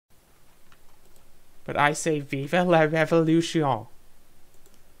But I say Viva la Revolution.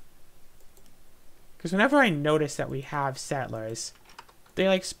 Because whenever I notice that we have settlers, they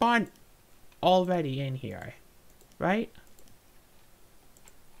like spawn already in here, right?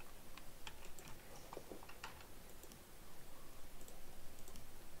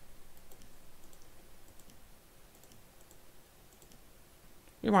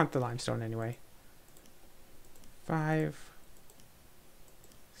 We want the limestone anyway. 5,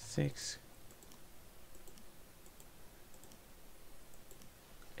 6,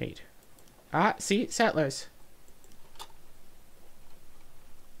 8. Ah, see? Settlers.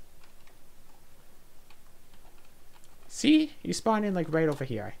 See? You spawn in like right over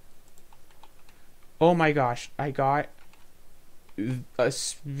here. Oh my gosh. I got a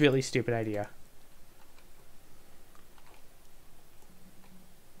really stupid idea.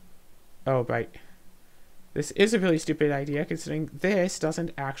 Oh, right. This is a really stupid idea considering this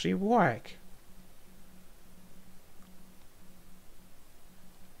doesn't actually work.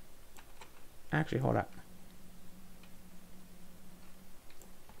 Actually, hold up.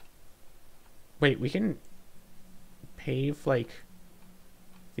 Wait, we can pave, like,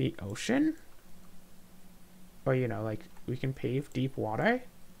 the ocean? Or, you know, like, we can pave deep water?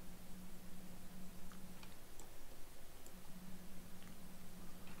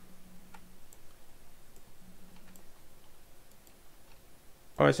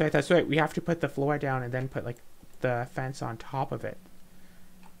 Oh, that's right, that's right. We have to put the floor down and then put, like, the fence on top of it.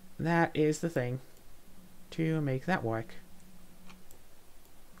 That is the thing to make that work.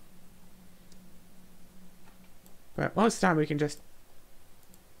 But most of the time we can just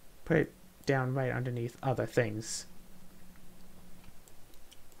put it down right underneath other things.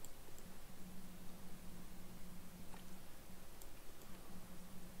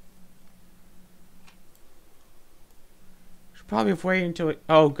 Should probably wait until it...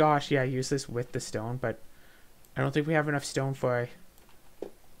 Oh gosh, yeah, use this with the stone, but I don't think we have enough stone for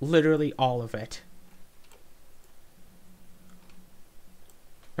literally all of it.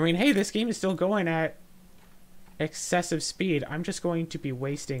 I mean, hey, this game is still going at excessive speed. I'm just going to be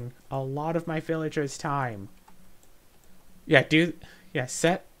wasting a lot of my villagers' time. Yeah,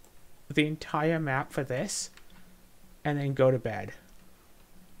 set the entire map for this and then go to bed.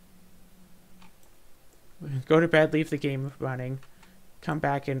 Go to bed, leave the game running, come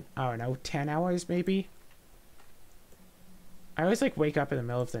back in, I don't know, 10 hours maybe? I always like wake up in the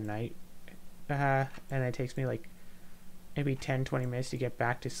middle of the night and it takes me like maybe 10-20 minutes to get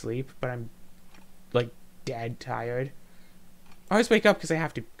back to sleep, but I'm like dead tired. I always wake up because I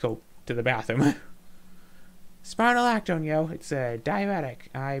have to go to the bathroom. Spironolactone, yo. It's a diuretic.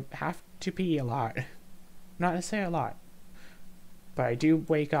 I have to pee a lot. Not necessarily a lot. But I do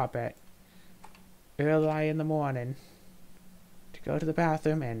wake up at early in the morning to go to the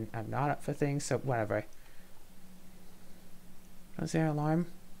bathroom, and I'm not up for things, so whatever. What's their alarm?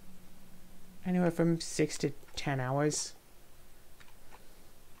 Anywhere from 6 to 10 hours.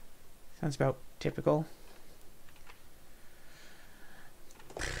 Sounds about typical.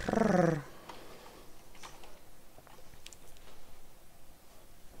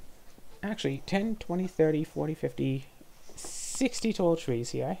 Actually, 10, 20, 30, 40, 50, 60 total trees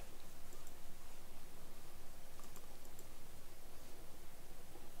here.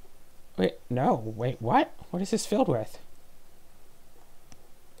 Wait, no, wait, what? What is this filled with?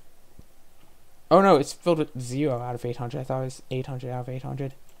 Oh no, it's filled with 0 out of 800. I thought it was 800 out of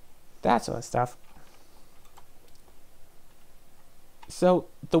 800. That sort of stuff. So,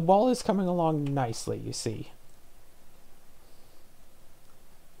 the wall is coming along nicely, you see.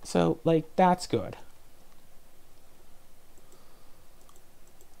 So, like, that's good.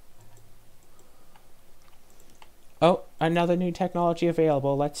 Oh, another new technology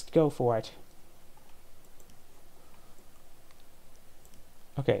available. Let's go for it.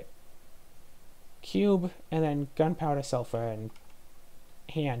 Okay. Cube, and then gunpowder, sulfur, and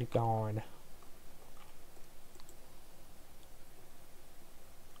handgun.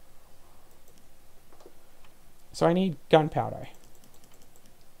 So I need gunpowder.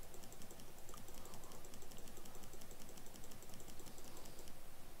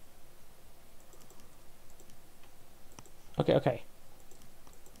 Okay, okay.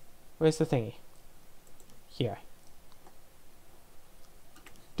 Where's the thingy? Here.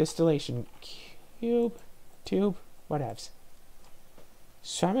 Distillation cube, tube, whatevs.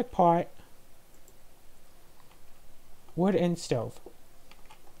 Ceramic pot, wood and stove.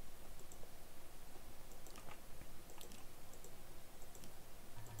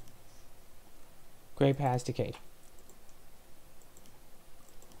 Grape has decayed.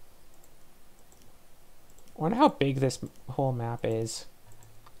 I wonder how big this whole map is.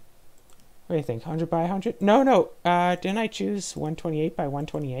 What do you think? 100 by 100? No, no. Didn't I choose 128 by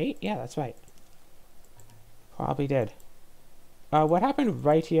 128? Yeah, that's right. Probably did. What happened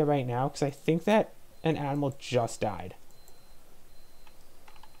right here, right now? Because I think that an animal just died.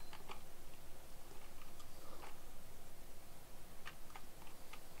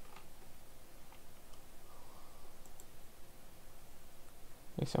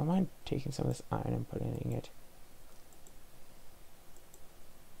 Okay, so am I taking some of this iron and putting it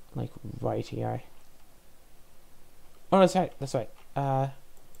like right here? Oh, that's right. That's right. So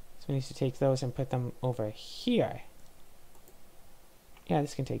we need to take those and put them over here. Yeah,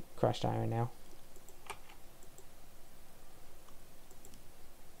 this can take crushed iron now.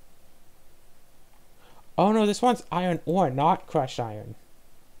 Oh no, this one's iron ore, not crushed iron.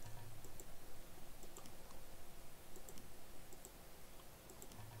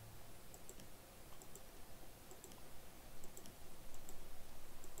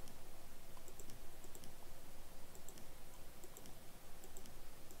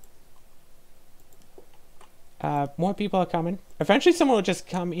 More people are coming. Eventually someone will just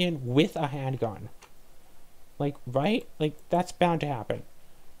come in with a handgun. Like, right? Like, that's bound to happen.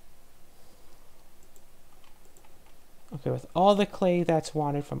 Okay, with all the clay that's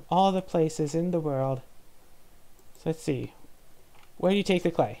wanted from all the places in the world. So let's see. Where do you take the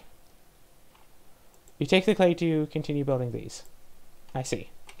clay? You take the clay to continue building these. I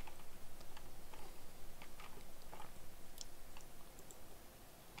see.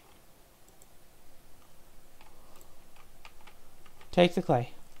 Take the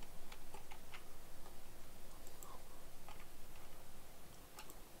clay.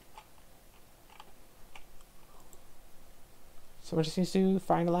 Someone just needs to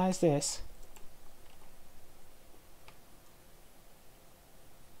finalize this.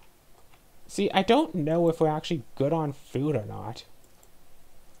 See, I don't know if we're actually good on food or not.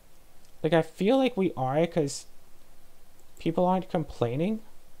 Like, I feel like we are because people aren't complaining.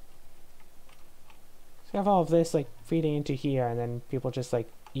 So we have all of this, like, feeding into here, and then people just, like,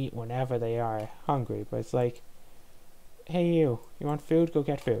 eat whenever they are hungry. But it's like, hey, you want food? Go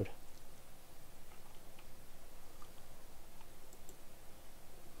get food.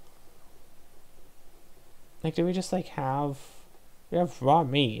 Like, do we just, like, we have raw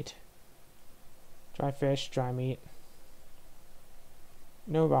meat. Dry fish, dry meat.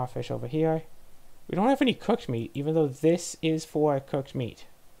 No raw fish over here. We don't have any cooked meat, even though this is for cooked meat.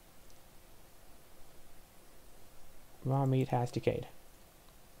 Raw meat has decayed.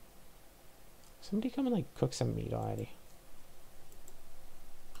 Somebody come and, like, cook some meat already.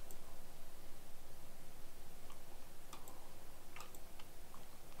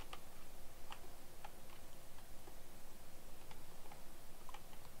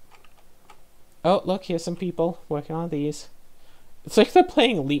 Oh, look, here's some people working on these. It's like they're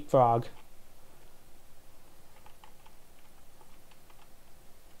playing leapfrog.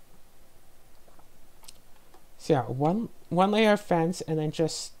 So yeah, one layer of fence and then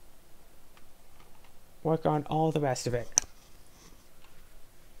just work on all the rest of it.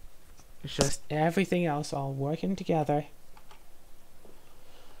 It's just everything else all working together.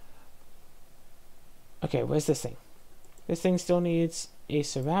 Okay, where's this thing? This thing still needs a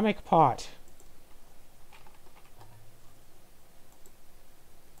ceramic pot.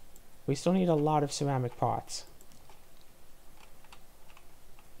 We still need a lot of ceramic pots.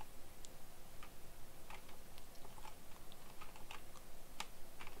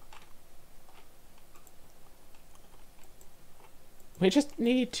 We just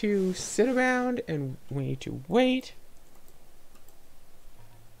need to sit around and we need to wait.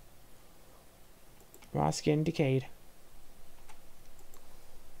 Raw skin decayed.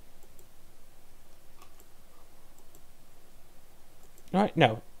 Alright,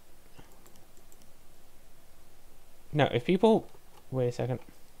 no. No, if people... Wait a second.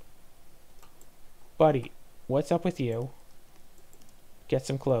 Buddy, what's up with you? Get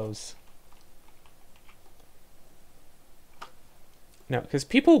some clothes. No, because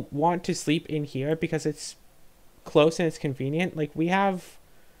people want to sleep in here because it's close and it's convenient. Like, we have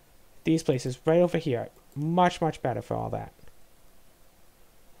these places right over here. Much, much better for all that.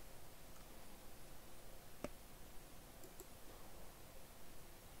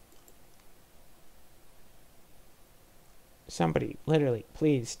 Somebody, literally,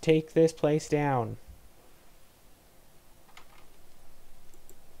 please take this place down.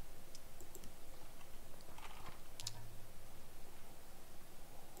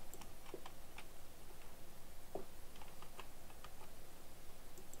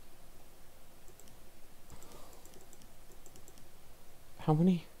 How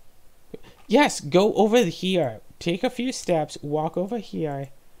many? Yes, go over here. Take a few steps, walk over here.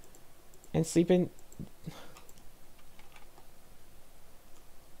 And sleep in...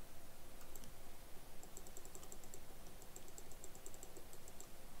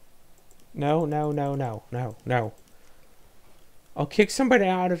 No, no, no, no, no, no. I'll kick somebody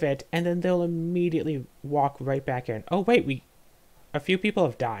out of it, and then they'll immediately walk right back in. Oh, wait, a few people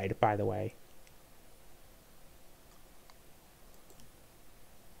have died, by the way.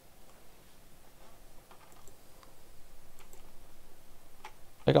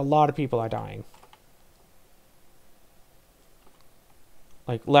 Like, a lot of people are dying.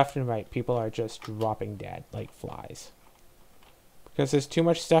 Like, left and right, people are just dropping dead like flies. Because there's too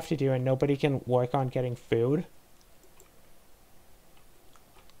much stuff to do and nobody can work on getting food.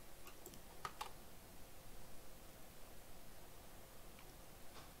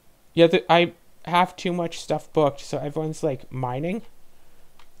 Yeah, I have too much stuff booked, so everyone's, like, mining.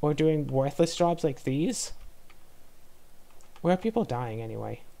 Or doing worthless jobs like these. Where are people dying,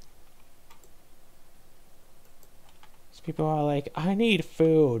 anyway? So people are like, I need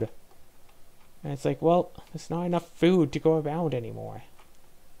food. And it's like, well, there's not enough food to go around anymore.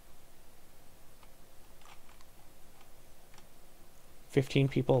 "15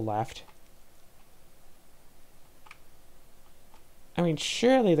 people left. I mean,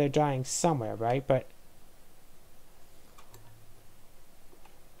 surely they're dying somewhere, right? But...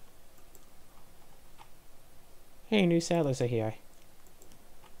 Hey, new settlers are here.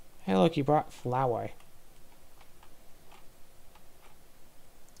 Hey, look, you brought flour.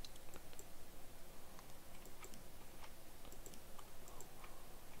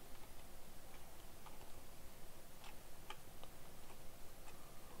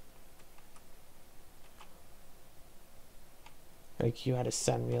 Like, you had a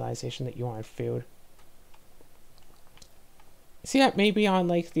sudden realization that you wanted food. See, that maybe on,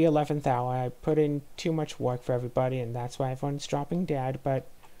 like, the 11th hour, I put in too much work for everybody, and that's why everyone's dropping dead, but...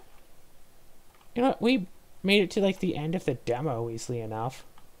 You know what, we made it to, like, the end of the demo easily enough.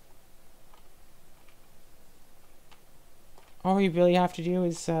 All we really have to do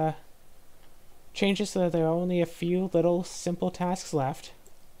is, change it so that there are only a few little simple tasks left.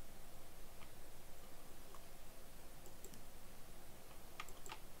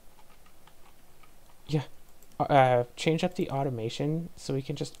 Yeah. Change up the automation so we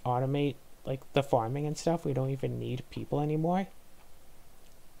can just automate, like, the farming and stuff. We don't even need people anymore.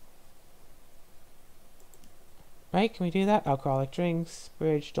 Right, can we do that? Alcoholic drinks,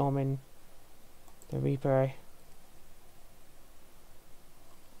 bridge, dolmen, the reaper.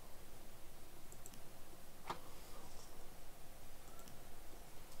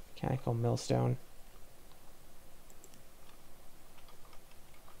 Mechanical millstone.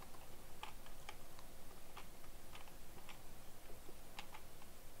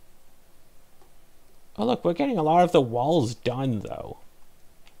 Oh, look, we're getting a lot of the walls done, though.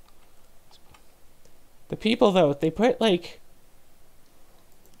 The people, though, they put, like...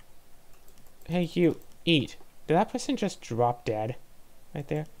 Hey, you, eat. Did that person just drop dead? Right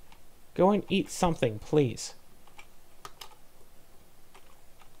there? Go and eat something, please.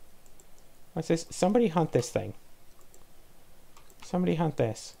 What's this? Somebody hunt this thing. Somebody hunt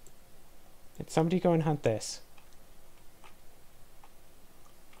this. And somebody go and hunt this.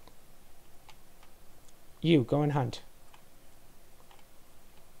 You, go and hunt.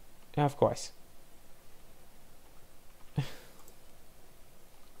 Of course.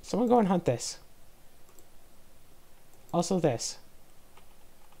 Someone go and hunt this. Also this.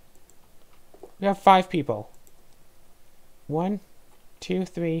 We have 5 people. 1, 2,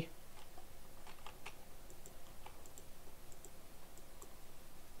 3.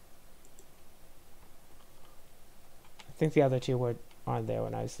 I think the other 2 were on there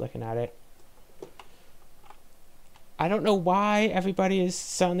when I was looking at it. I don't know why everybody is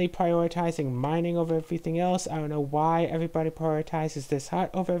suddenly prioritizing mining over everything else. I don't know why everybody prioritizes this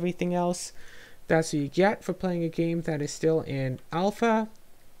hut over everything else. That's what you get for playing a game that is still in alpha.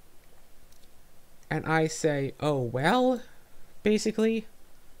 And I say, oh well, basically.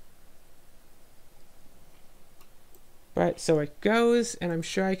 But so it goes, and I'm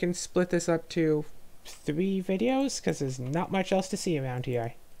sure I can split this up to 3 videos, because there's not much else to see around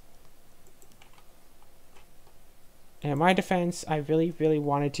here. And in my defense, I really, really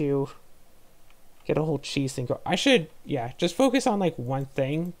wanted to get a whole cheese thing going. I should, yeah, just focus on, like, one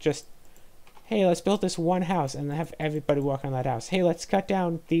thing. Just, hey, let's build this one house and have everybody work on that house. Hey, let's cut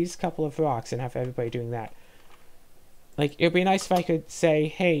down these couple of rocks and have everybody doing that. Like, it'd be nice if I could say,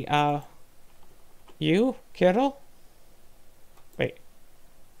 hey, you, Kittle? Wait.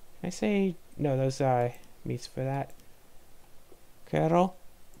 Can I say, no, those, meats for that. Kittle.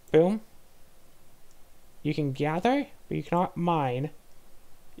 Boom. You can gather, but you cannot mine.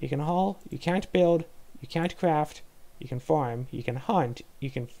 You can haul, you can't build, you can't craft, you can farm, you can hunt, you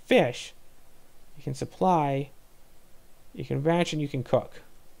can fish, you can supply, you can ranch, and you can cook.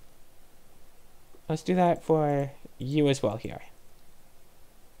 Let's do that for you as well here.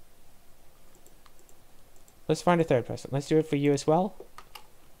 Let's find a third person. Let's do it for you as well.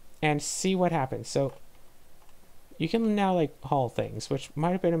 And see what happens. So, you can now, like, haul things, which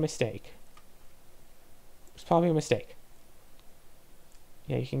might have been a mistake. It's probably a mistake.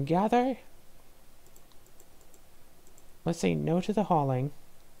 Yeah, you can gather. Let's say no to the hauling.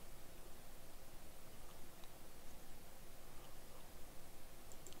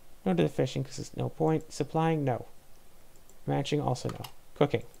 No to the fishing, because there's no point. Supplying, no. Ranching, also no.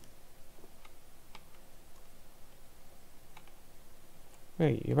 Cooking. Where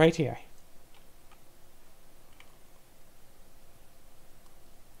are you? You're right here.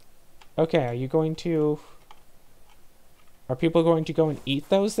 Okay, are you going to... Are people going to go and eat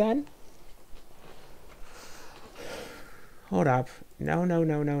those then? Hold up. No, no,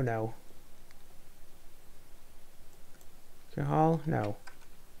 no, no, no. Alcohol? No.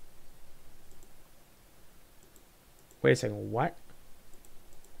 Wait a second, what?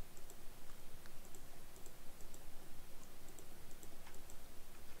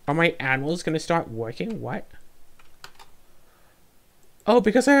 Are my animals gonna start working? What? Oh,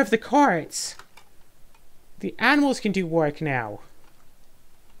 because I have the carts! The animals can do work now.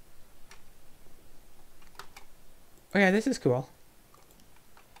 Oh yeah, this is cool.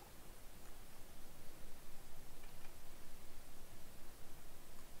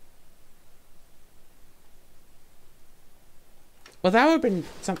 Well, that would have been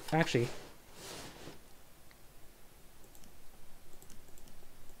some... Actually...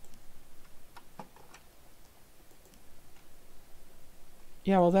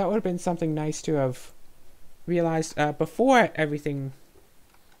 Yeah, well, that would have been something nice to have realized before everything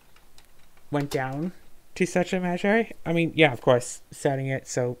went down to such a measure. I mean, yeah, of course, setting it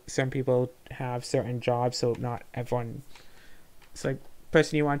so some people have certain jobs, so not everyone... It's like,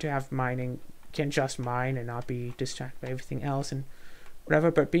 person you want to have mining can just mine and not be distracted by everything else and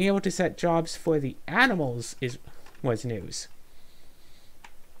whatever, but being able to set jobs for the animals was news.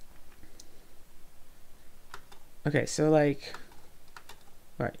 Okay, so like...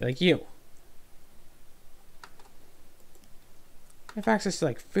 Right, like you. I have access to,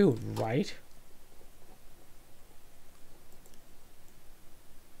 like, food, right?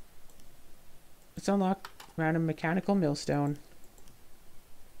 Let's unlock random mechanical millstone.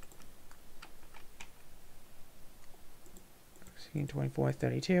 Scene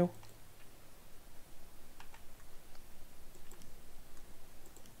 2432.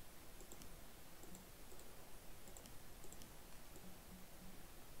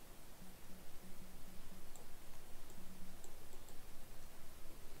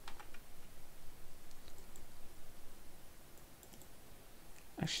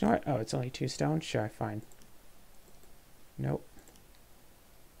 Actually, oh, it's only 2 stones? Sure, fine. Nope.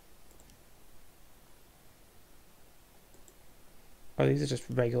 Oh, these are just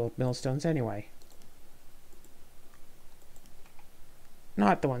regular millstones anyway.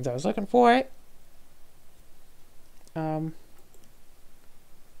 Not the ones I was looking for.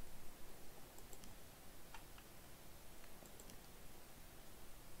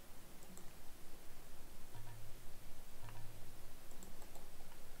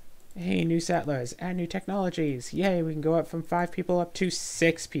 Hey, new settlers, add new technologies. Yay, we can go up from 5 people up to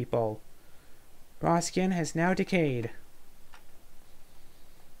 6 people. Raw skin has now decayed.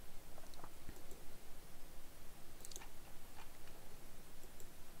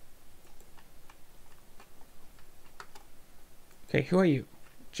 Okay, who are you?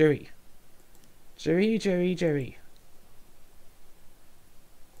 Jerry. Jerry, Jerry, Jerry.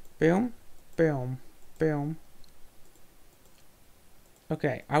 Boom, boom, boom.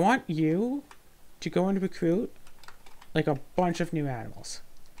 Okay, I want you to go and recruit like a bunch of new animals.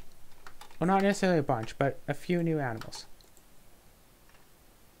 Well, not necessarily a bunch, but a few new animals.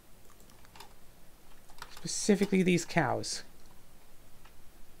 Specifically these cows.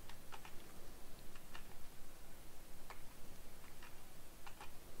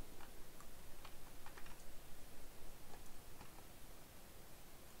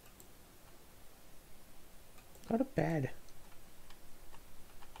 Go to bed.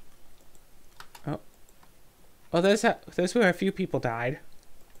 Oh, there's where a few people died.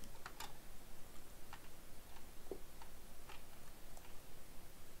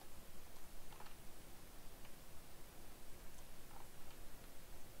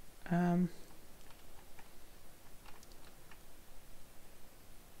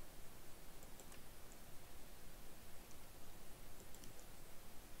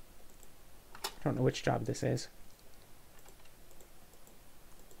 I don't know which job this is.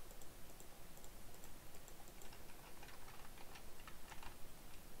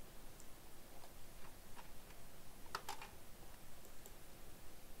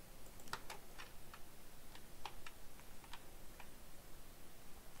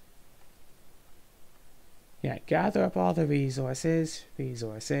 Yeah, gather up all the resources,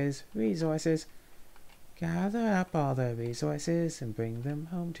 resources, resources. Gather up all the resources and bring them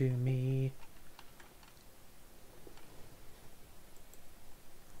home to me.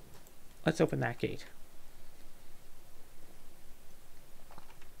 Let's open that gate.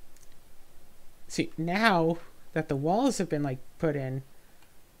 See, now that the walls have been, like, put in,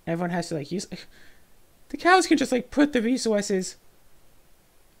 everyone has to, like, use... The cows can just, like, put the resources,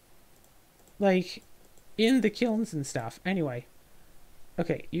 like, in the kilns and stuff. Anyway.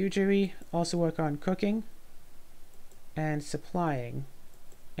 Okay, you, Jerry, also work on cooking and supplying.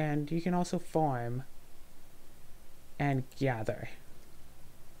 And you can also farm and gather.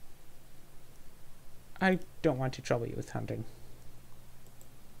 I don't want to trouble you with hunting.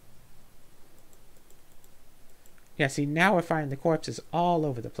 Yeah, see, now we're finding the corpses all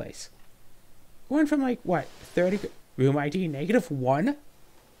over the place. Went from, like, what, 30... Room ID -1?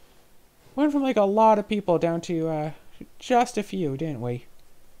 Went from, like, a lot of people down to, just a few, didn't we?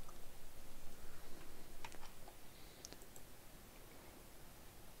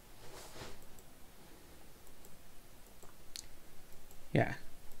 Yeah.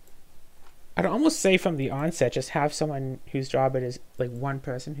 I'd almost say from the onset, just have someone whose job it is, like, one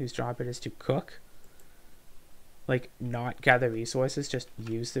person whose job it is to cook. Like, not gather resources, just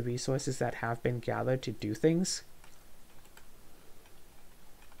use the resources that have been gathered to do things.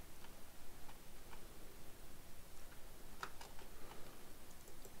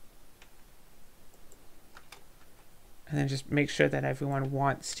 And then just make sure that everyone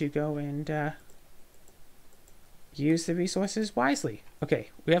wants to go and use the resources wisely. Okay,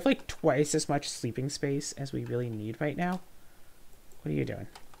 we have like twice as much sleeping space as we really need right now. What are you doing?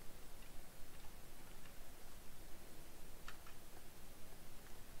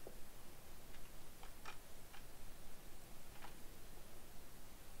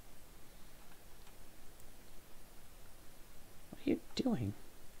 What are you doing?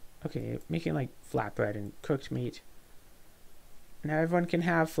 Okay, making like flatbread and cooked meat. Now everyone can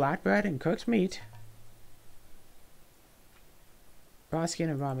have flatbread and cooked meat. Raw skin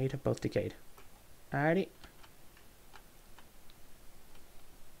and raw meat have both decayed. Alrighty.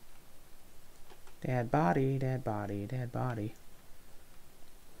 Dead body, dead body, dead body.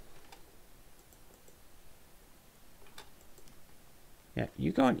 Yeah,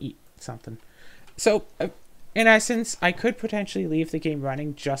 you go and eat something. So, in essence, I could potentially leave the game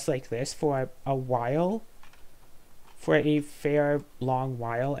running just like this for a while. For a fair long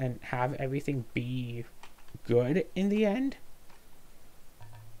while and have everything be good in the end.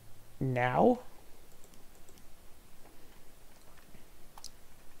 Now.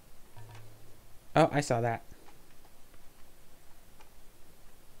 Oh, I saw that.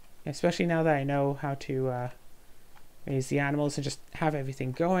 Especially now that I know how to raise the animals and just have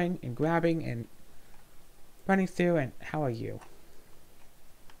everything going and grabbing and running through. And how are you?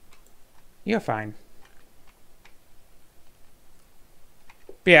 You're fine.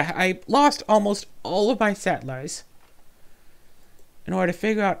 But yeah, I lost almost all of my settlers in order to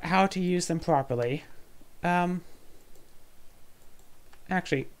figure out how to use them properly.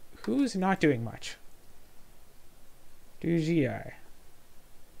 Actually, who's not doing much? Dugier.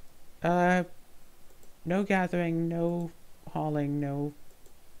 No gathering, no hauling, no.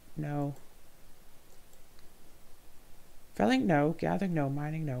 Felling, no. Gathering, no.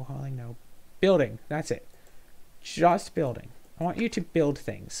 Mining, no. Hauling, no. Building, that's it. Just building. I want you to build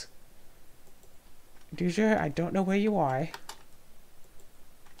things. Duger, I don't know where you are.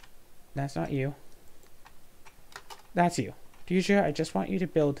 That's not you. That's you. Duger, I just want you to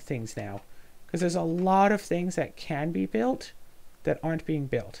build things now. Because there's a lot of things that can be built that aren't being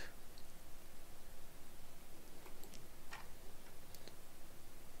built.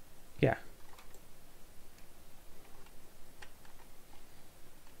 Yeah.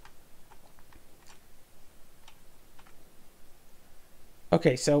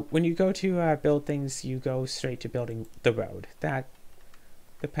 Okay, so when you go to build things, you go straight to building the road.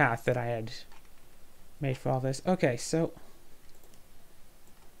 The path that I had made for all this. Okay, so...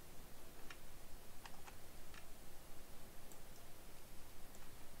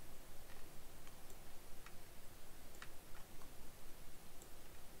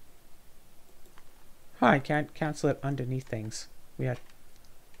 I can't cancel it underneath things. Weird.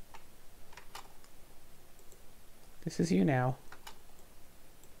 This is you now.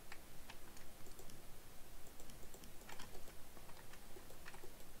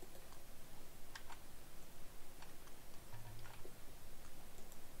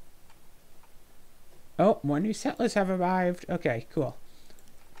 Oh, more new settlers have arrived. Okay, cool.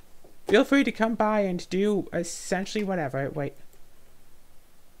 Feel free to come by and do essentially whatever. Wait.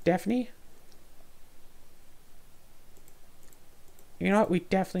 Daphne? You know what? We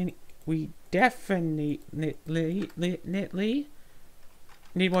definitely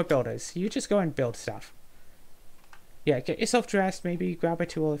need more builders. You just go and build stuff. Yeah, get yourself dressed. Maybe grab a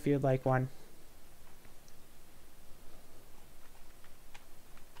tool if you'd like one.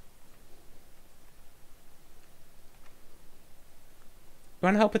 You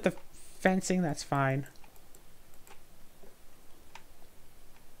want to help with the fencing? That's fine.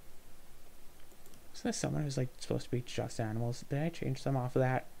 Is there someone who's like supposed to be just animals? Did I change them off of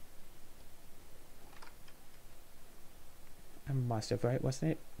that? I must have, right?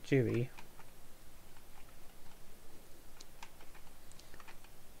 Wasn't it Judy?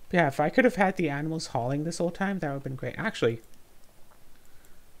 Yeah, if I could have had the animals hauling this whole time, that would have been great. Actually,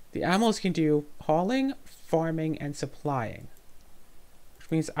 the animals can do hauling, farming, and supplying.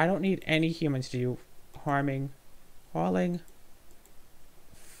 Which means I don't need any humans to do hauling, farming,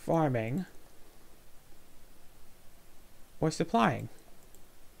 or supplying.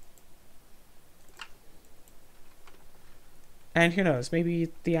 And who knows,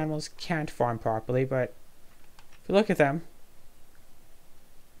 maybe the animals can't farm properly, but if you look at them,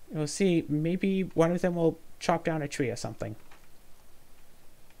 you'll see maybe one of them will chop down a tree or something.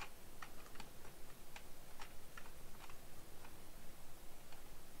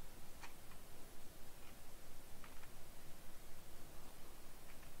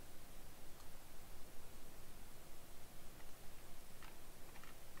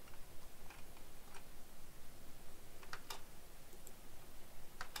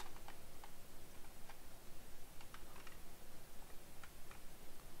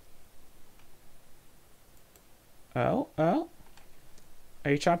 Oh, oh.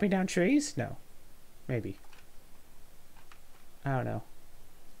 Are you chopping down trees? No. Maybe. I don't know.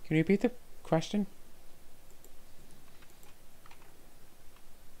 Can you repeat the question?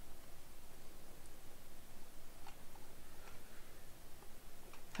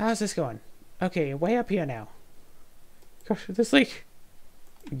 How's this going? Okay, way up here now. Gosh, this like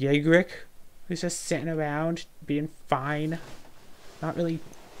Yagrick who's just sitting around being fine. Not really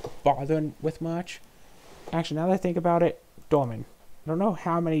bothering with much. Actually, now that I think about it, Dorman. I don't know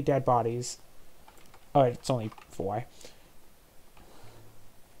how many dead bodies. Oh, it's only 4. It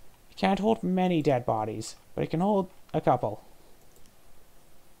can't hold many dead bodies, but it can hold a couple.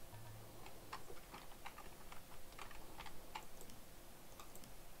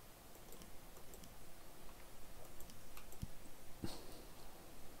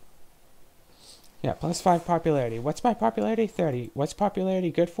 Yeah, +5 popularity. What's my popularity? 30. What's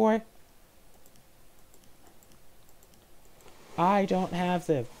popularity good for? I don't have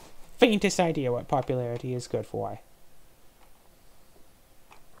the faintest idea what popularity is good for.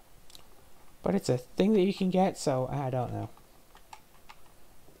 But it's a thing that you can get, so I don't know.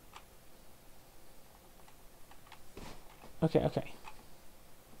 Okay, okay.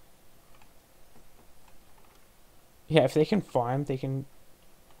 Yeah, if they can farm, they can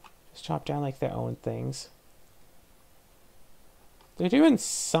just chop down like their own things. They're doing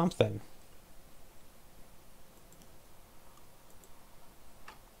something.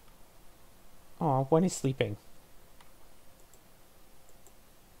 Oh, when he's sleeping.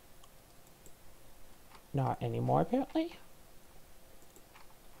 Not anymore, apparently.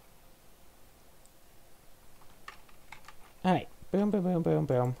 Alright. Boom, boom, boom, boom,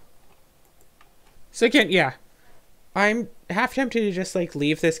 boom. So again, yeah. I'm half tempted to just like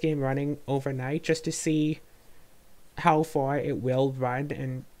leave this game running overnight just to see how far it will run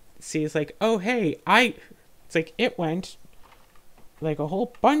and see it's like, oh hey, it's like it went like a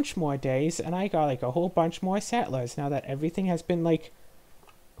whole bunch more days and I got like a whole bunch more settlers now that everything has been like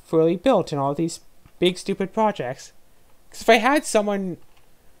fully built and all these big stupid projects. Because if I had someone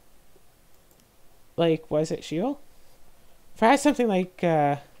like, was it Sheol? If I had something like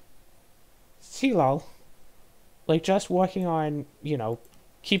Silal, like just working on, you know,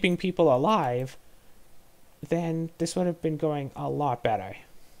 keeping people alive, then this would have been going a lot better.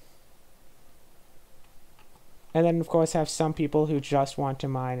 And then, of course, have some people who just want to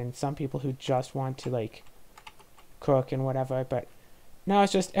mine and some people who just want to, like, cook and whatever. But now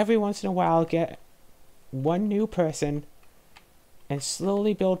it's just every once in a while get one new person and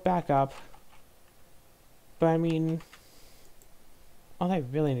slowly build back up. But, I mean, all I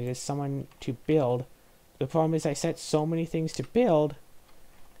really need is someone to build. The problem is I set so many things to build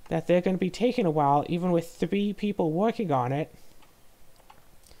that they're going to be taking a while, even with 3 people working on it.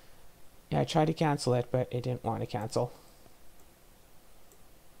 Yeah, I tried to cancel it, but it didn't want to cancel.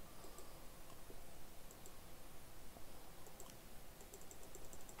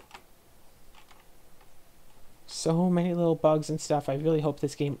 so many little bugs and stuff. I really hope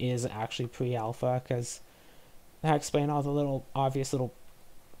this game is actually pre-alpha, because that explains all the little obvious little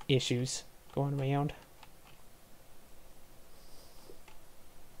issues going around.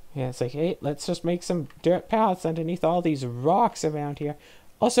 Yeah, it's like, hey, let's just make some dirt paths underneath all these rocks around here.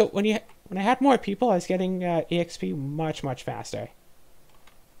 Also, when I had more people, I was getting EXP much faster.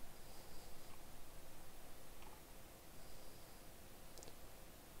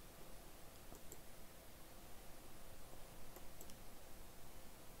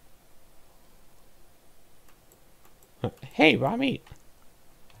 Hey, raw meat.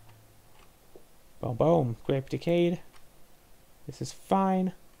 Boom, boom. Grape decayed. This is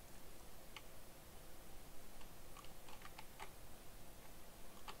fine.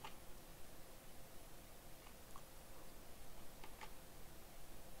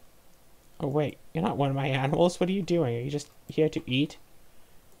 Oh, wait. You're not one of my animals. What are you doing? Are you just here to eat?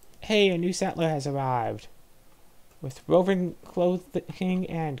 Hey, a new settler has arrived. With roving clothing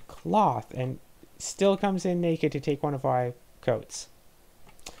and cloth, and still comes in naked to take one of our coats.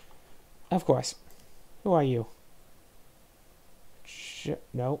 Of course. Who are you?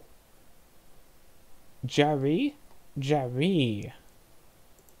 No. Jerry? Jerry.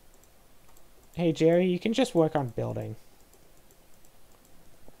 Hey, Jerry, you can just work on building.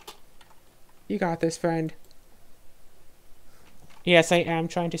 You got this, friend. Yes, I am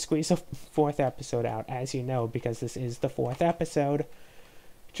trying to squeeze a 4th episode out, as you know, because this is the 4th episode.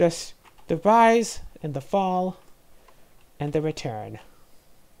 Just the rise and the fall and the return.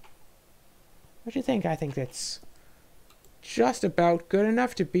 What do you think? I think that's just about good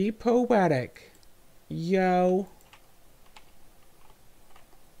enough to be poetic. Yo.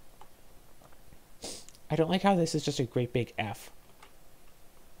 I don't like how this is just a great big F.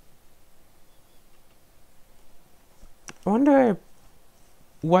 I wonder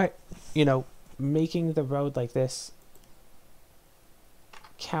what, making the road like this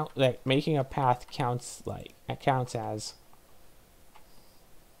making a path counts as.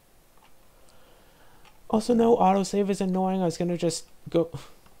 Also, no autosave is annoying. I was gonna just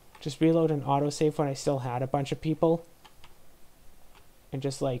reload an autosave when I still had a bunch of people. And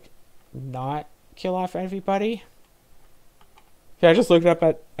just not kill off everybody. Yeah, I just looked up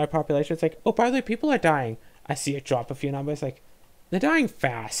at our population. It's like, oh, by the way, people are dying. I see it drop a few numbers. Like, they're dying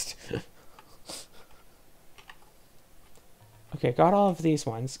fast. Okay, got all of these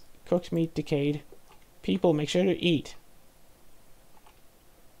ones. Cooked meat decayed. People, make sure to eat.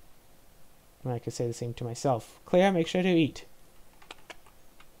 And I could say the same to myself. Claire, make sure to eat.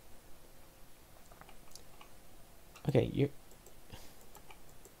 Okay,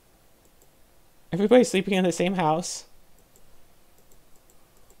 everybody's sleeping in the same house.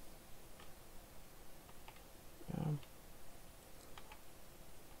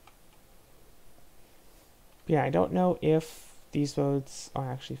 Yeah, I don't know if these roads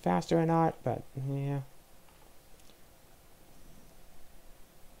are actually faster or not, but yeah.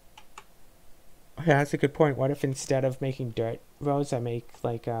 Yeah, that's a good point. What if instead of making dirt roads, I make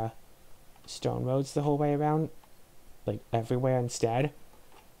stone roads the whole way around, everywhere instead?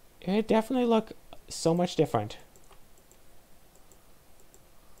 It'd definitely look so much different.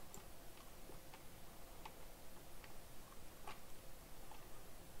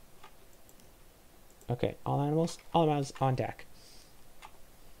 Okay, all animals on deck.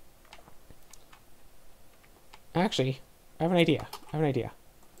 Actually, I have an idea.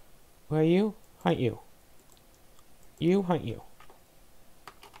 Where are you? Hunt you. You hunt you.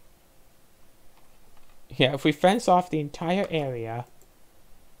 Yeah, if we fence off the entire area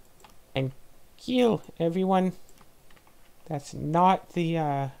and kill everyone that's not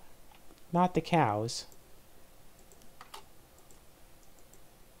the cows.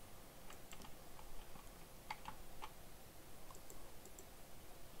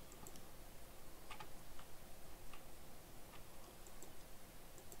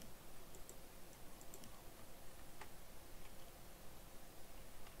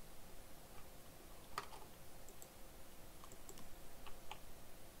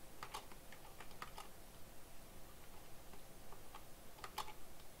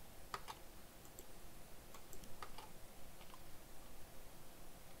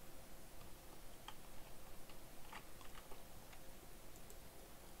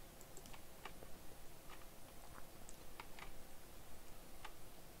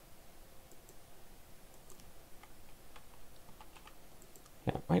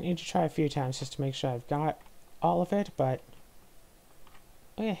 Yeah, might need to try a few times just to make sure I've got all of it, but...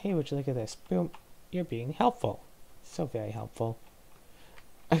 Oh yeah, hey, would you look at this? Boom. You're being helpful. So very helpful.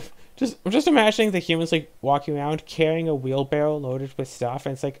 I'm just imagining the humans walking around carrying a wheelbarrow loaded with stuff,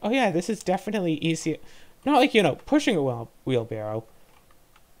 and it's like, oh yeah, this is definitely easier. Not like, pushing a wheelbarrow.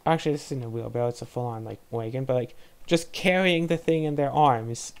 Actually, this isn't a wheelbarrow, it's a full-on, like, wagon, but, like, just carrying the thing in their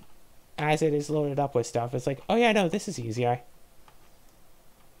arms as it is loaded up with stuff. It's like, oh yeah, no, this is easier.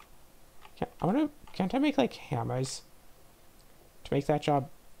 Can't I make, like, hammers to make that job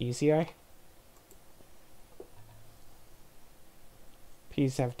easier?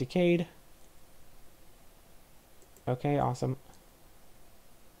 Peas have decayed. Okay, awesome.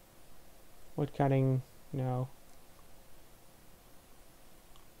 Wood cutting, no.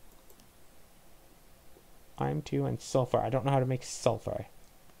 Iron 2 and sulfur. I don't know how to make sulfur.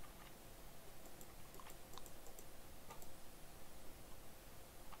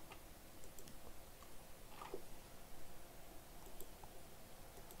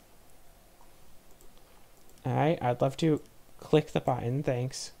 Alright, I'd love to click the button,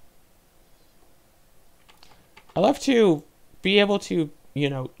 thanks. I'd love to be able to,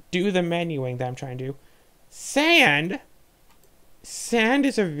 do the menuing that I'm trying to do. Sand? Sand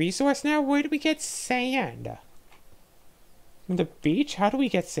is a resource now? Where do we get sand? From the beach? How do we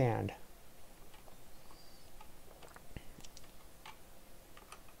get sand?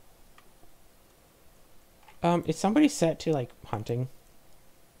 Is somebody set to, like, hunting?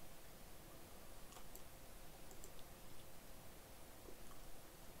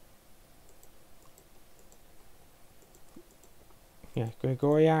 Yeah,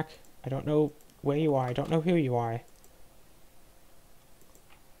 Gregoriak. I don't know where you are. I don't know who you are.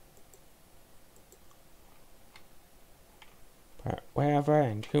 But wherever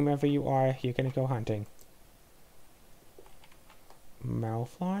and whomever you are, you're gonna go hunting.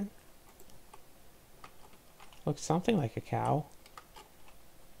 Malflon? Looks something like a cow.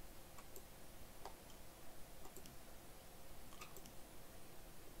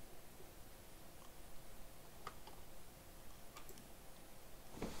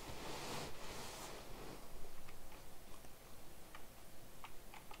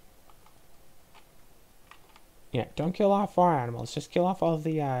 Yeah, don't kill off our animals. Just kill off all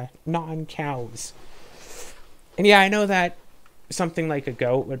the non-cows. And yeah, I know that something like a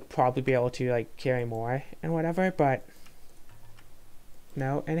goat would probably be able to, like, carry more and whatever, but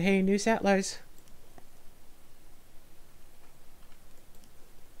no. And hey, new settlers.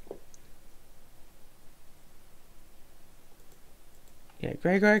 Yeah,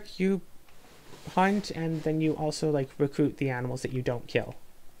 Gregor, you hunt and then you also, like, recruit the animals that you don't kill.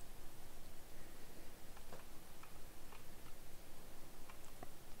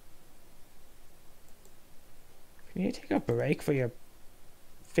 You need to take a break for your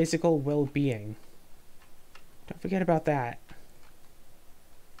physical well-being. Don't forget about that.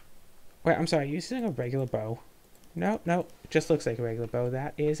 Wait, I'm sorry, are you using a regular bow? No, no, it just looks like a regular bow.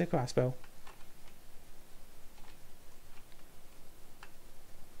 That is a crossbow.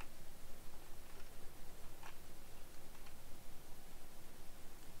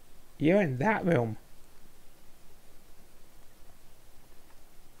 You're in that room.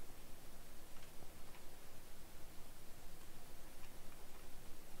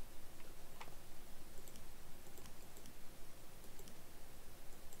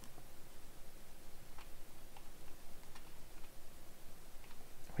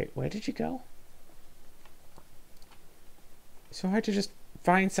 Wait, where did you go? It's so hard to just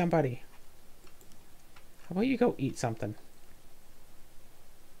find somebody. How about you go eat something?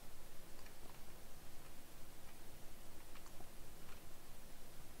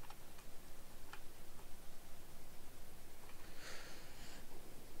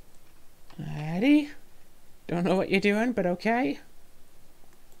 Alrighty. Don't know what you're doing, but okay.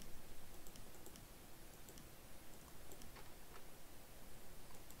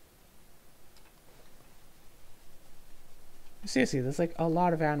 Seriously, there's like a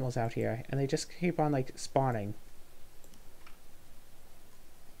lot of animals out here, and they just keep on like spawning.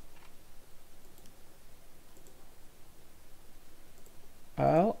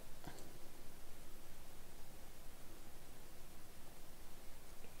 Oh.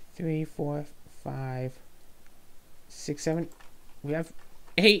 Three, four, 5, 6, 7. We have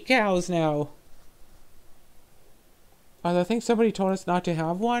 8 cows now. I think somebody told us not to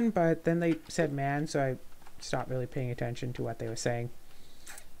have one, but then they said man, so I stopped really paying attention to what they were saying.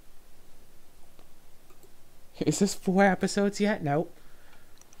 Is this 4 episodes yet? Nope.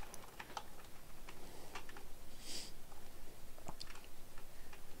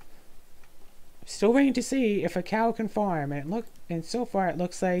 Still waiting to see if a cow can farm, and so far it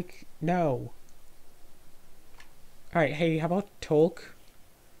looks like no. Alright, hey, how about Tolk?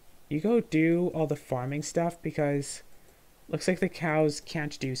 You go do all the farming stuff because looks like the cows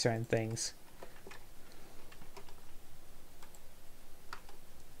can't do certain things.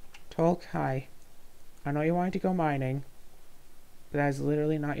 Tolk, hi. I know you wanted to go mining, but that is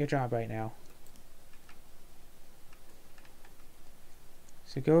literally not your job right now.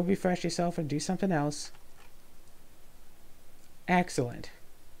 So go refresh yourself and do something else. Excellent.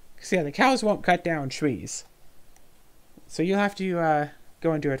 Because yeah, the cows won't cut down trees. So you'll have to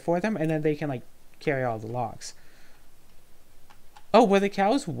go and do it for them, and then they can like carry all the logs. Oh, were the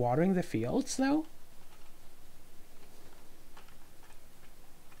cows watering the fields though?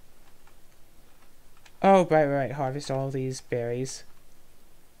 Oh, right. Harvest all these berries.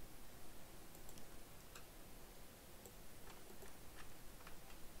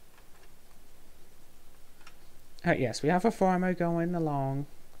 Yes, we have a farmer going along.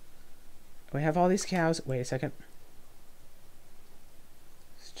 We have all these cows. Wait a second.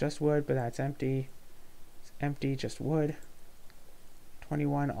 It's just wood, but that's empty. It's empty, just wood.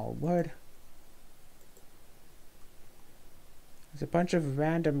 21, all wood. There's a bunch of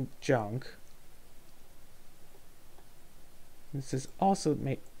random junk. This is also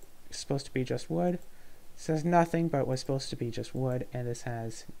supposed to be just wood. This has nothing, but it was supposed to be just wood. And this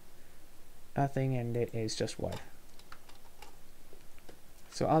has nothing, and it is just wood.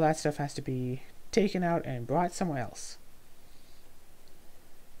 So all that stuff has to be taken out and brought somewhere else.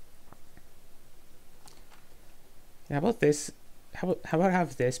 How about this? How about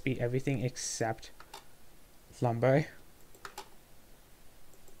have this be everything except lumber?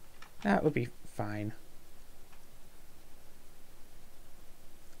 That would be fine.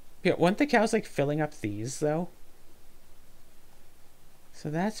 Yeah, weren't the cows like filling up these though? So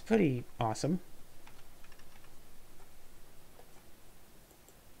that's pretty awesome.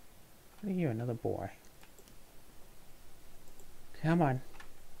 What are you, another boy? Come on.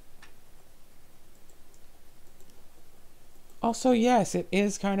 Also, yes, it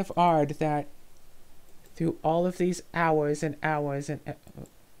is kind of odd that through all of these hours and hours and...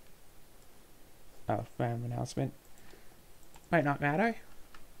 oh, random announcement. Might not matter.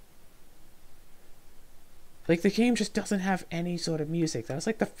 Like, the game just doesn't have any sort of music. That was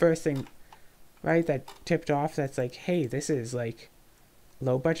like the first thing, right, that tipped off that's like, hey, this is like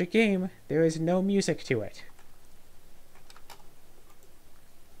low budget game. There is no music to it.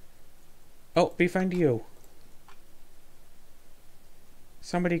 Oh, befriend you.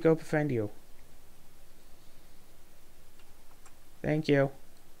 Somebody go befriend you. Thank you.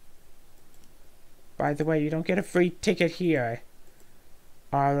 By the way, you don't get a free ticket here.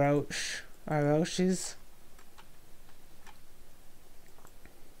 Aroches.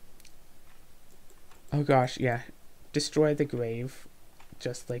 Oh gosh, yeah. Destroy the grave.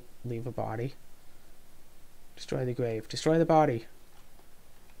 Just like leave a body. Destroy the grave. Destroy the body.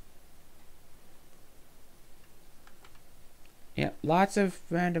 Yeah, lots of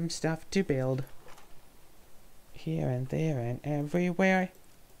random stuff to build. Here and there and everywhere.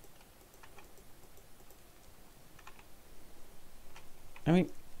 I mean,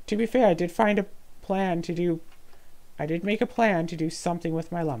 to be fair, I did find a plan to do... I did make a plan to do something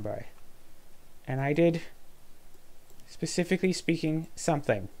with my lumber. And I did, specifically speaking,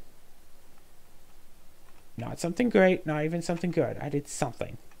 something. Not something great, not even something good. I did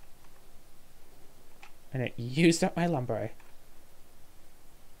something. And it used up my lumber.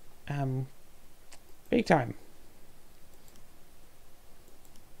 Big time.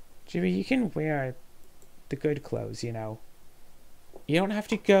 Jimmy, you can wear the good clothes, you know. You don't have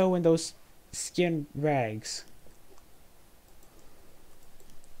to go in those skin rags.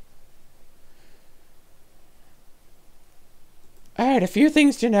 Alright, a few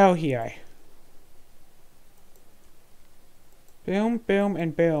things to know here. Boom, boom,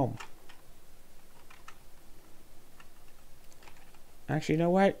 and boom. Actually, you know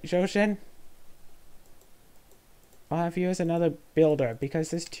what, Joshin? I'll have you as another builder,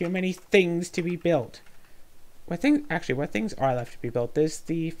 because there's too many things to be built. What things are left to be built? There's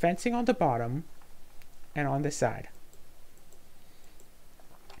the fencing on the bottom and on the side.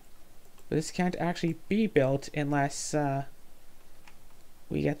 But this can't actually be built unless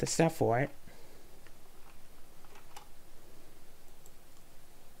we get the stuff for it.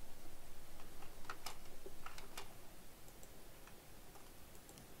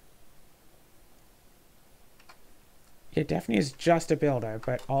 It definitely is just a builder,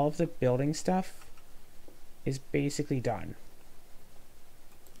 but all of the building stuff is basically done.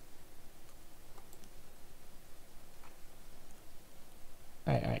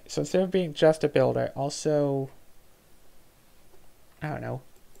 Alright, so instead of being just a builder, also, I don't know,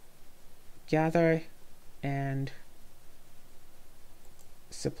 gather and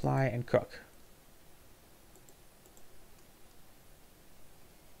supply and cook.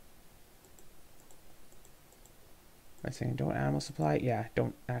 Am I saying don't animal supply? Yeah,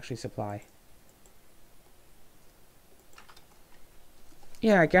 don't actually supply.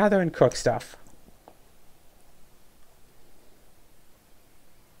 Yeah, gather and cook stuff.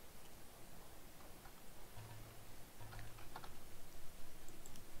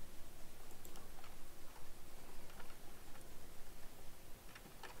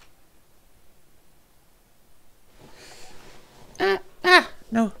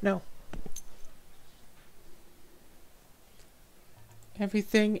 No, no.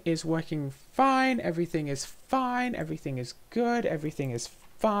 Everything is working fine. Everything is fine. Everything is good. Everything is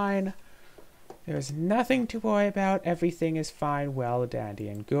fine. There's nothing to worry about. Everything is fine, well, dandy,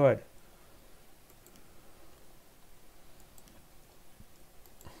 and good.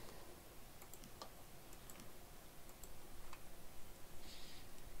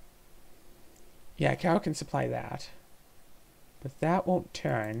 Yeah, cow can supply that. But that won't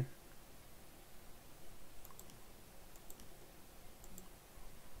turn.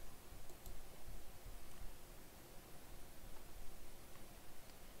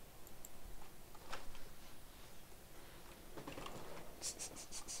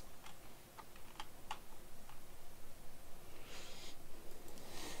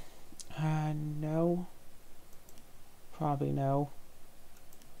 No. Probably no.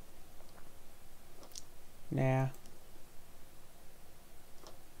 Nah.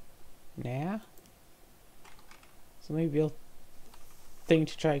 Nah. So maybe we'll thing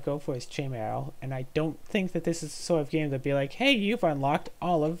to try to go for is chainmail, and I don't think that this is the sort of game that'd be like, hey, you've unlocked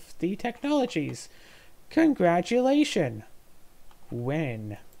all of the technologies. Congratulations.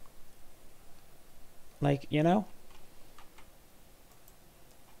 When? Like, you know?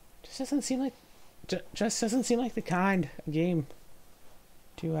 Just doesn't seem like the kind of game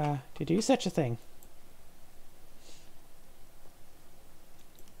to do such a thing.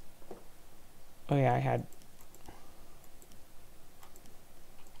 Oh yeah,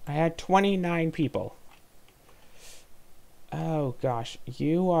 I had 29 people. Oh gosh,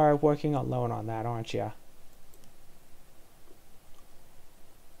 you are working alone on that, aren't you?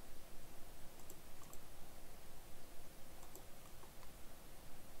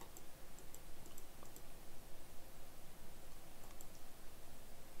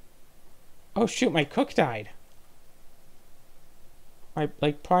 Oh shoot, my cook died.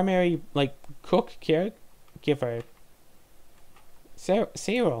 My primary cook caregiver,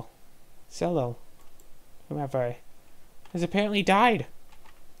 Cyril, whomever, has apparently died.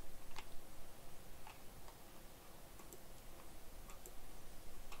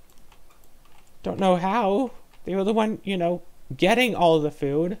 Don't know how. They were the one, getting all of the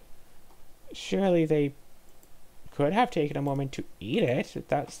food. Surely they could have taken a moment to eat it.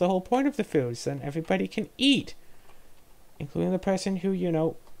 That's the whole point of the food, so then everybody can eat. Including the person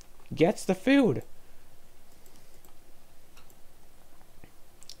who, gets the food.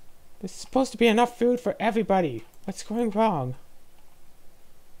 There's supposed to be enough food for everybody. What's going wrong?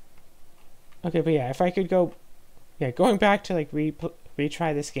 Okay, but yeah, if I could go... Yeah, going back to,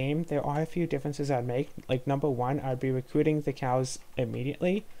 retry this game, there are a few differences I'd make. Like, number one, I'd be recruiting the cows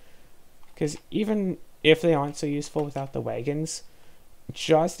immediately. Because even if they aren't so useful without the wagons,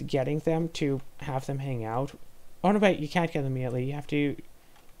 just getting them to have them hang out... Oh, no, wait, you can't get them immediately. You have to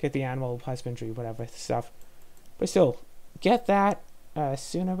get the animal husbandry, whatever stuff. But still, get that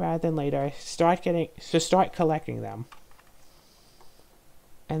sooner rather than later. Start collecting them.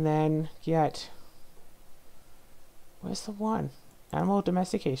 And then get... Where's the one? Animal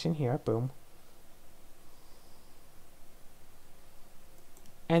domestication here, boom.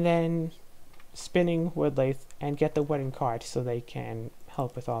 And then spinning wood lathe and get the wooden cart so they can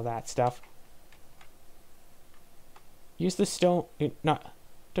help with all that stuff. Use the stone,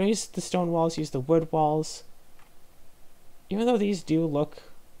 don't use the stone walls, use the wood walls. Even though these do look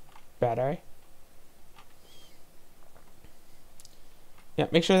better. Yeah,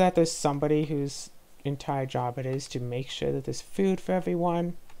 make sure that there's somebody whose entire job it is to make sure that there's food for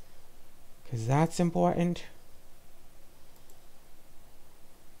everyone. Because that's important.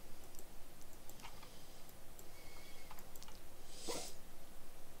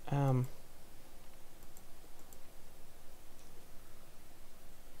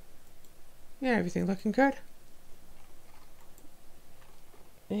 Yeah, everything looking good.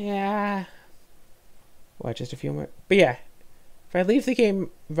 Yeah. Well, just a few more. But yeah, if I leave the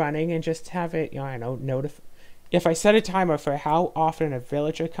game running and just have it, I don't know, if I set a timer for how often a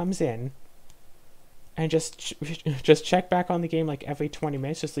villager comes in, and just check back on the game like every 20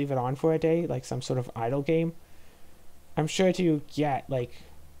 minutes, just leave it on for a day, like some sort of idle game, I'm sure to get like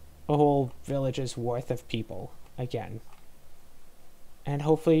a whole village's worth of people again. And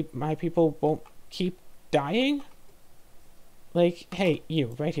hopefully my people won't keep dying. Like, hey,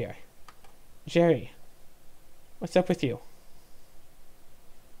 you, right here. Jerry. What's up with you?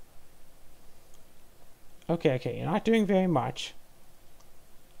 Okay, okay, you're not doing very much.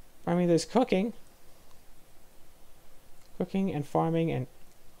 I mean, there's cooking. Cooking and farming, and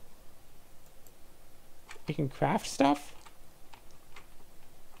you can craft stuff.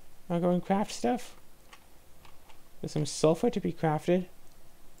 I'll go and craft stuff. There's some sulfur to be crafted.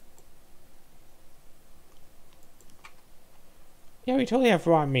 Yeah, we totally have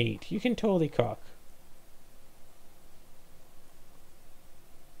raw meat. You can totally cook.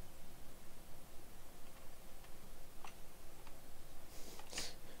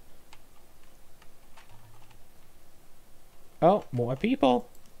 Oh, more people.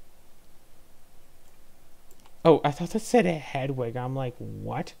 Oh, I thought that said a Hedwig. I'm like,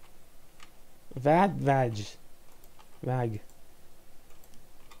 what? Vag.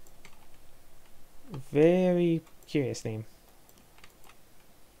 Very curious name.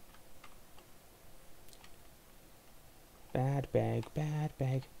 Bad bag.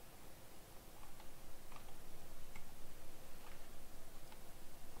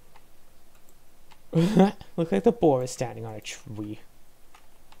 Look like the boar is standing on a tree.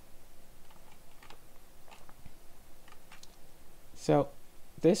 So,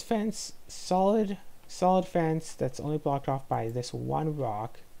 this fence, solid fence that's only blocked off by this one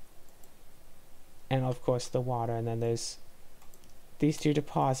rock. And of course the water, and then there's these two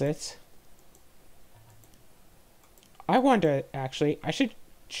deposits. I wonder, actually, I should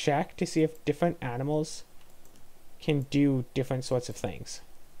check to see if different animals can do different sorts of things.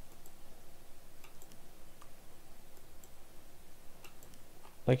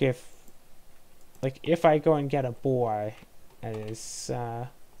 Like if I go and get a boar and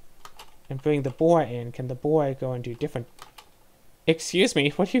and bring the boar in, can the boar go and do different... Excuse me,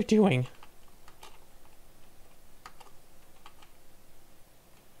 what are you doing?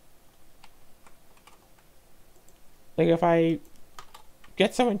 Like if I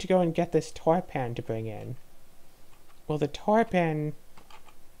get someone to go and get this tarpan to bring in, will the tarpan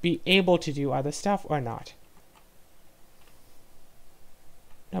be able to do other stuff or not?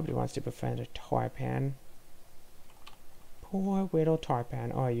 Nobody wants to befriend a tarpan. Poor little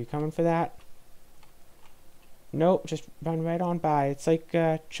tarpan. Oh, are you coming for that? Nope, just run right on by. It's like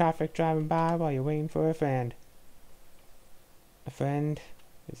traffic driving by while you're waiting for a friend. A friend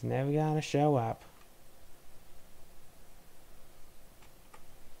is never gonna show up.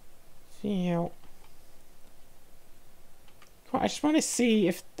 Come on, I just want to see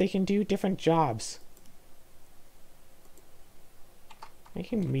if they can do different jobs.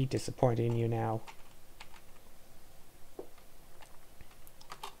 Making me disappointed in you now.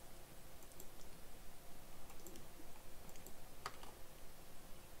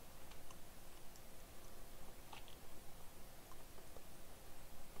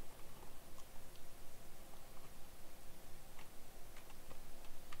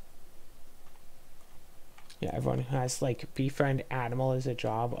 Yeah, everyone who has like befriend animal as a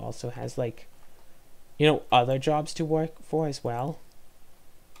job also has like, you know, other jobs to work for as well.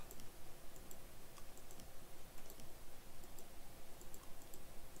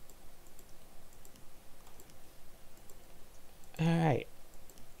 Alright.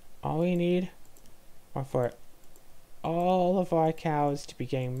 All we need are for all of our cows to be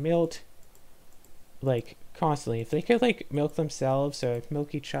getting milked like constantly. If they could like milk themselves or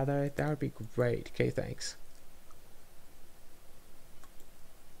milk each other, that would be great. Okay, thanks.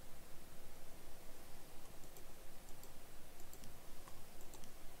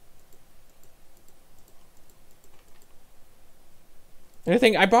 Another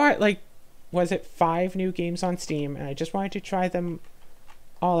thing, I bought like, was it 5 new games on Steam, and I just wanted to try them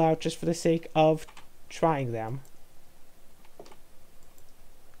all out just for the sake of trying them.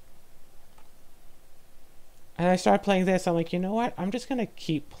 And I started playing this, I'm like, you know what? I'm just gonna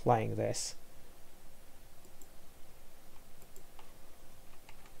keep playing this.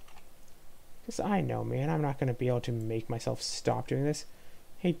 Because I know, man, I'm not gonna be able to make myself stop doing this.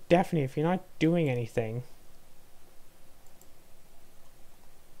 Hey, Daphne, if you're not doing anything...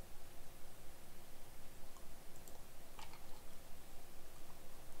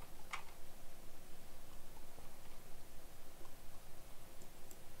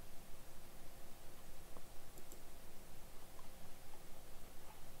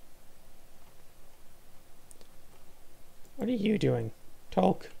 What are you doing?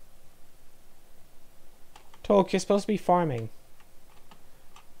 Tolk. Tolk, you're supposed to be farming.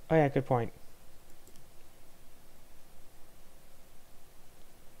 Oh yeah, good point.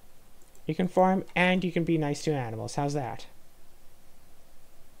 You can farm and you can be nice to animals. How's that?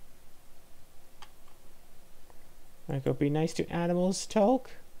 Wanna go be nice to animals, Tolk?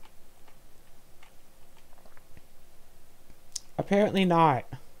 Apparently not.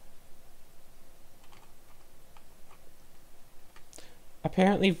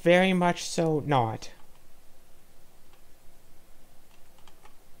 Apparently very much so not.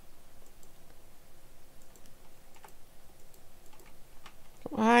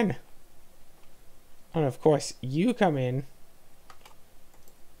 Come on. And of course, you come in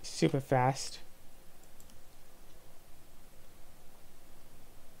super fast.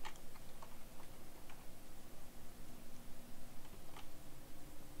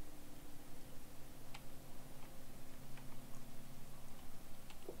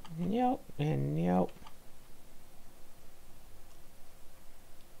 Nope, and nope.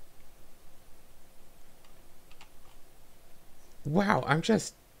 Wow, I'm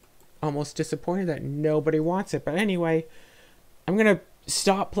just almost disappointed that nobody wants it. But anyway, I'm gonna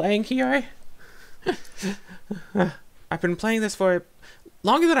stop playing here. I've been playing this for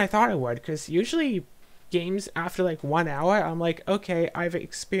longer than I thought I would, because usually games after like 1 hour, I'm like, okay, I've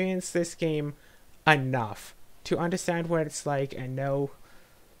experienced this game enough to understand what it's like and know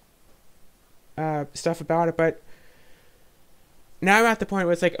stuff about it. But now I'm at the point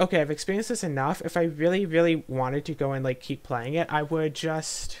where it's like, okay, I've experienced this enough. If I really, really wanted to go and like keep playing it, I would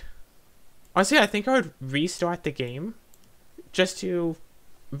just honestly, I think I would restart the game just to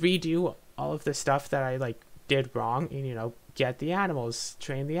redo all of the stuff that I like did wrong, and you know, get the animals,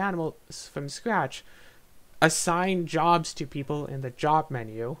 train the animals from scratch, assign jobs to people in the job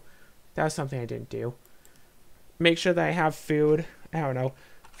menu. That was something I didn't do. Make sure that I have food. I don't know.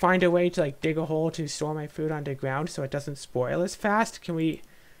 Find a way to like dig a hole to store my food underground so it doesn't spoil as fast. Can we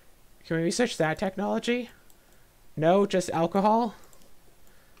research that technology? No, just alcohol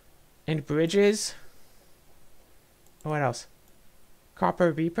and bridges. What else?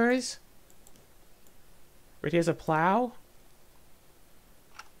 Copper reapers. Right, here's a plow.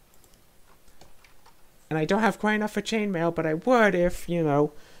 And I don't have quite enough for chainmail, but I would if, you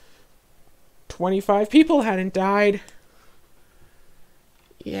know, 25 people hadn't died.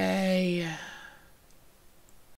 Yay.